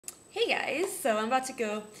Hey guys, so I'm about to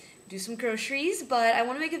go do some groceries, but I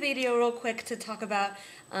want to make a video real quick to talk about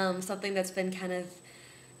something that's been kind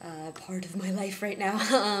of part of my life right now,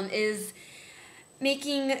 is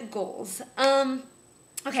making goals.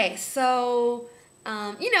 Okay, so,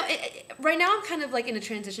 right now I'm kind of like in a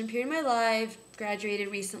transition period in my life, graduated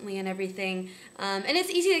recently and everything, and it's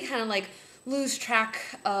easy to kind of like lose track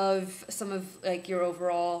of some of like your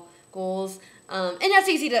overall goals, and that's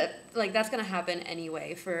easy to, like, that's going to happen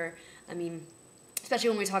anyway especially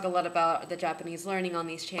when we talk a lot about the Japanese learning on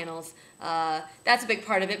these channels. That's a big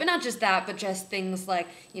part of it, but not just that, but just things like,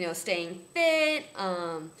 staying fit,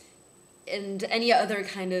 and any other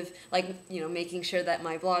kind of, like, making sure that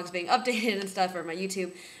my blog's being updated and stuff, or my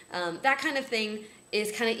YouTube. That kind of thing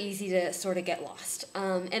is kind of easy to sort of get lost.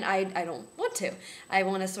 And I don't want to. I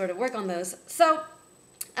want to sort of work on those. So,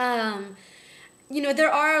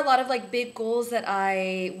 there are a lot of like big goals that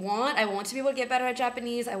I want. I want to be able to get better at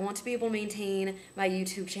Japanese. I want to be able to maintain my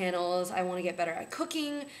YouTube channels. I want to get better at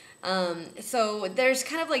cooking. So there's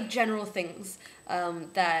kind of like general things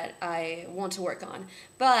that I want to work on.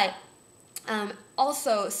 But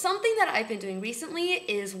also, something that I've been doing recently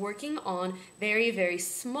is working on very, very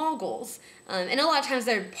small goals. And a lot of times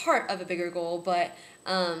they're part of a bigger goal, but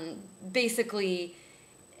basically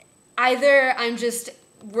either I'm just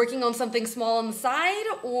working on something small on the side,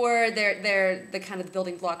 or they're the kind of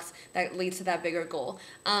building blocks that leads to that bigger goal.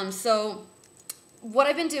 So what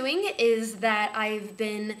I've been doing is that I've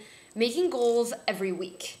been making goals every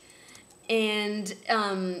week. And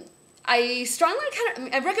I strongly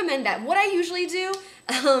I recommend that. What I usually do,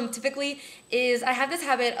 typically, is I have this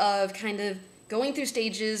habit of kind of going through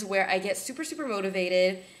stages where I get super, super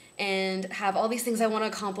motivated and have all these things I want to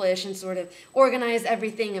accomplish and sort of organize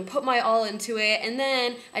everything and put my all into it, and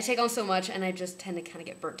then I take on so much and I just tend to kind of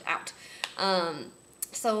get burnt out.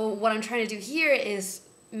 So what I'm trying to do here is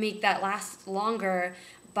make that last longer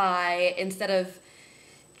by, instead of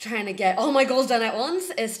trying to get all my goals done at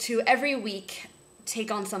once, is to every week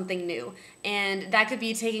take on something new. And that could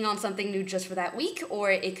be taking on something new just for that week,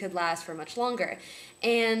 or it could last for much longer.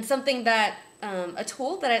 And something that a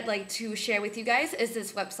tool that I'd like to share with you guys is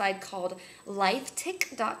this website called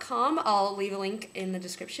lifetick.com. I'll leave a link in the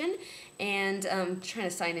description, and I'm trying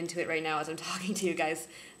to sign into it right now as I'm talking to you guys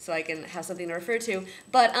so I can have something to refer to.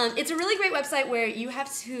 But it's a really great website where you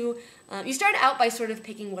have to, you start out by sort of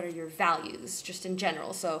picking what are your values, just in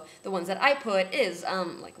general. So the ones that I put is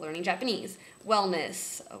like learning Japanese,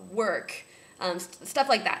 wellness, work, stuff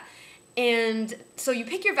like that. And so you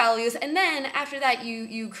pick your values, and then after that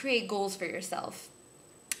you create goals for yourself.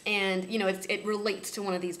 And it relates to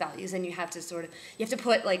one of these values, and you have to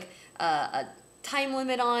put like a time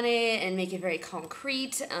limit on it and make it very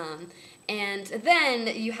concrete. And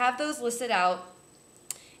then you have those listed out,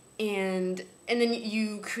 and then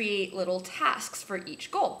you create little tasks for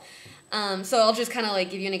each goal. So I'll just kind of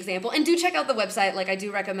like give you an example, and do check out the website. Like, I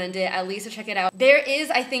do recommend it, at least to check it out. There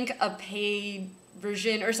is, I think, a paid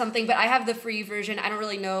version or something, but I have the free version. I don't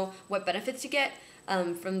really know what benefits you get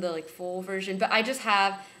from the like full version, but I just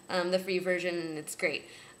have the free version, and it's great.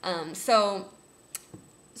 So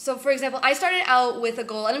for example, I started out with a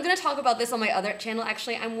goal, and I'm going to talk about this on my other channel.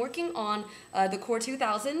 Actually, I'm working on the Core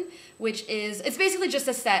 2000, which is, it's basically just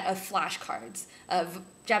a set of flashcards, of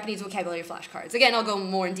Japanese vocabulary flashcards. Again, I'll go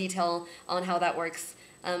more in detail on how that works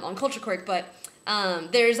on Culture Quirk, but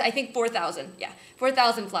there's, I think, 4,000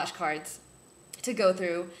 flashcards to go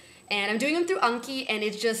through, and I'm doing them through Anki, and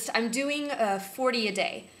it's just, I'm doing 40 a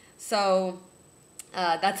day. So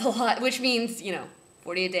that's a lot, which means,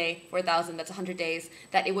 40 a day, 4,000, that's 100 days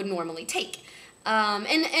that it would normally take.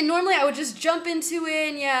 And normally I would just jump into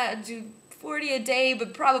it and do 40 a day,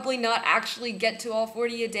 but probably not actually get to all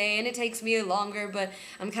 40 a day, and it takes me longer, but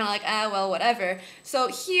I'm kind of like, well, whatever. So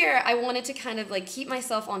here I wanted to kind of like keep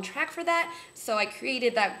myself on track for that, so I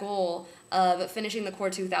created that goal of finishing the Core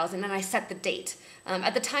 2000, and I set the date.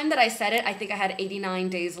 At the time that I set it, I think I had 89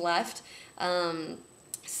 days left.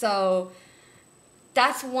 So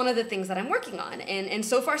that's one of the things that I'm working on, and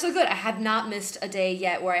so far so good. I have not missed a day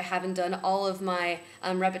yet where I haven't done all of my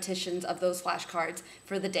repetitions of those flashcards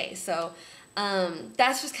for the day. So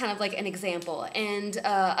that's just kind of like an example. And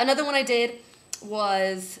another one I did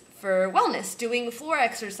was for wellness, doing floor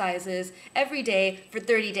exercises every day for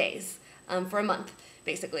 30 days, for a month,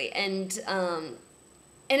 basically. And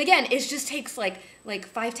again, it just takes like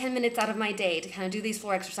 5-10 minutes out of my day to kind of do these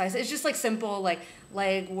floor exercises. It's just like simple, like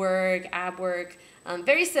leg work, ab work,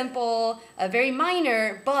 very simple, very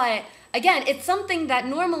minor, but again, it's something that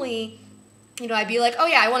normally, I'd be like, oh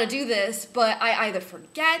yeah, I want to do this, but I either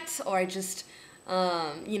forget, or I just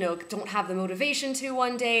you know, don't have the motivation to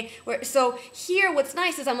one day. So here, what's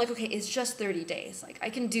nice is I'm like, okay, it's just 30 days. Like, I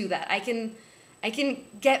can do that. I can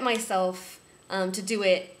get myself to do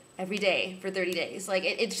it every day for 30 days. Like,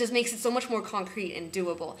 it just makes it so much more concrete and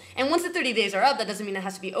doable. And once the 30 days are up, that doesn't mean it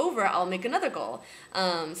has to be over. I'll make another goal.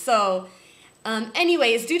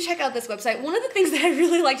 Anyways, do check out this website. One of the things that I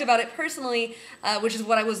really liked about it personally, which is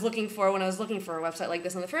what I was looking for when I was looking for a website like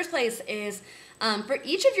this in the first place, is for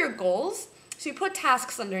each of your goals, so you put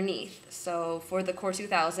tasks underneath. So for the Core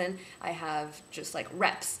 2000, I have just like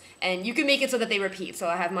reps, and you can make it so that they repeat. So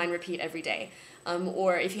I have mine repeat every day.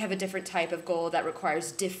 Or if you have a different type of goal that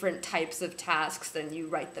requires different types of tasks, then you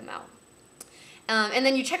write them out. And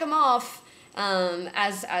then you check them off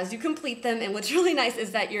as you complete them. And what's really nice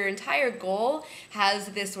is that your entire goal has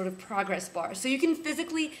this sort of progress bar. So you can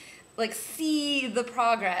physically like see the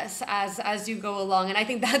progress as you go along. And I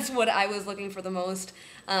think that's what I was looking for the most,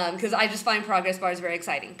 because I just find progress bars very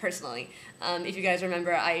exciting personally. If you guys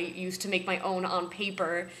remember, I used to make my own on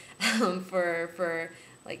paper for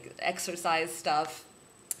like exercise stuff.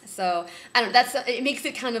 So I don't know, it makes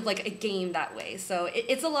it kind of like a game that way. So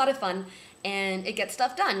it's a lot of fun and it gets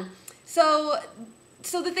stuff done. So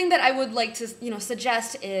the thing that I would like to, you know,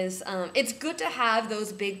 suggest is it's good to have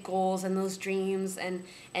those big goals and those dreams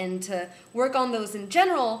and to work on those in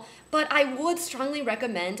general, but I would strongly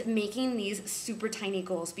recommend making these super tiny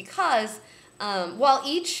goals, because while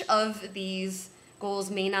each of these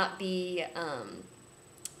goals may not be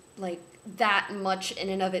like that much in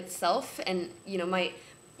and of itself, and you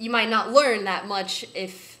might not learn that much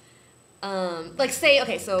if like say,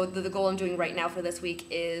 okay, so the goal I'm doing right now for this week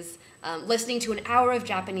is listening to an hour of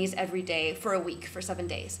Japanese every day for a week, for 7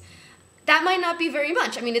 days. That might not be very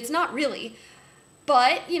much. I mean, it's not really,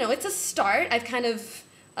 but you know, it's a start. I've kind of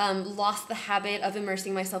lost the habit of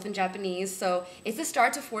immersing myself in Japanese, so it's a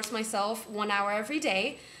start to force myself 1 hour every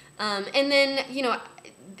day, and then, you know,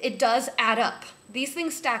 it does add up. These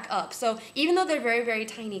things stack up. So even though they're very, very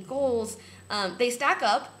tiny goals, they stack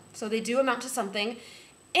up, so they do amount to something.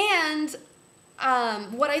 And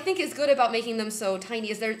what I think is good about making them so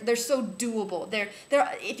tiny is they're so doable. They're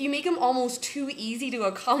if you make them almost too easy to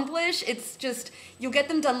accomplish, it's just, you'll get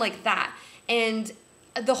them done like that. And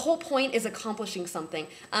the whole point is accomplishing something.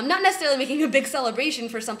 Not necessarily making a big celebration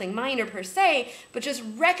for something minor per se, but just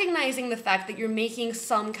recognizing the fact that you're making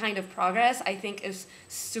some kind of progress, I think is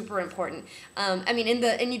super important. I mean,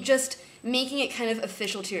 and you just making it kind of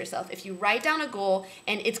official to yourself. If you write down a goal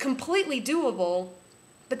and it's completely doable,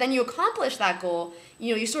 but then you accomplish that goal,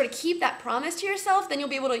 you know, you sort of keep that promise to yourself, then you'll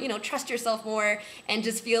be able to, you know, trust yourself more and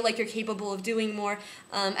just feel like you're capable of doing more.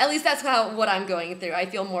 At least that's what I'm going through. I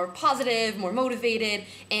feel more positive, more motivated,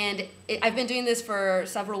 and I've been doing this for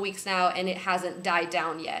several weeks now, and it hasn't died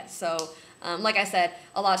down yet. So, like I said,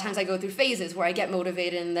 a lot of times I go through phases where I get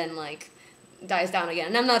motivated and then, like, dies down again.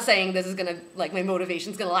 And I'm not saying this is gonna, like, my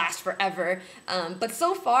motivation's gonna last forever, but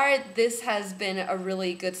so far, this has been a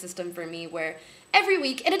really good system for me where every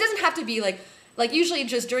week, and it doesn't have to be like usually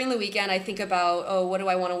just during the weekend I think about, oh, what do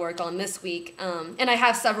I want to work on this week? And I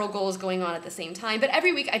have several goals going on at the same time, but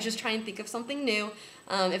every week I just try and think of something new.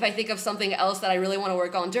 If I think of something else that I really want to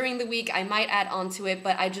work on during the week, I might add on to it,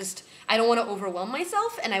 but I don't want to overwhelm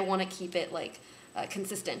myself, and I want to keep it like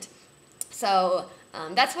consistent. So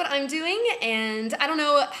that's what I'm doing, and I don't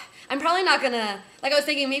know, I'm probably not gonna, like I was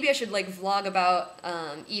thinking maybe I should like vlog about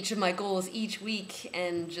each of my goals each week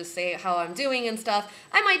and just say how I'm doing and stuff.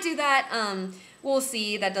 I might do that. We'll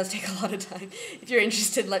see. That does take a lot of time. If you're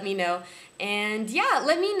interested, let me know. And yeah,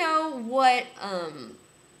 let me know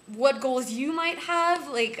what goals you might have,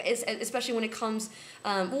 like especially when it comes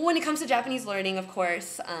to Japanese learning, of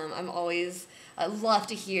course. I'm always love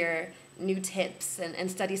to hear new tips and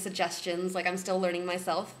study suggestions. Like, I'm still learning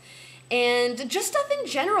myself. And just stuff in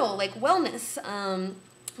general, like wellness.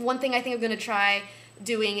 One thing I think I'm going to try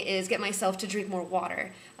doing is get myself to drink more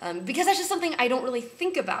water, because that's just something I don't really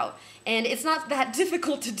think about. And it's not that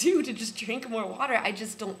difficult to do, to just drink more water. I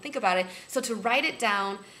just don't think about it. So to write it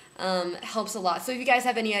down helps a lot. So if you guys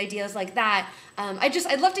have any ideas like that,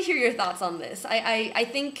 I'd love to hear your thoughts on this. I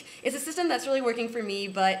think it's a system that's really working for me,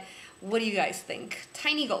 but what do you guys think?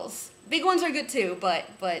 Tiny goals. Big ones are good too, but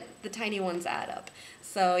the tiny ones add up.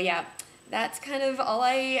 So yeah, that's kind of all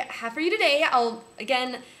I have for you today. I'll,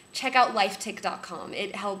 again, check out lifetic.com.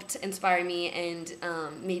 It helped inspire me, and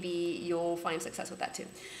maybe you'll find success with that too.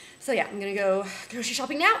 So yeah, I'm gonna go grocery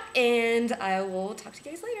shopping now, and I will talk to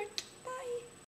you guys later.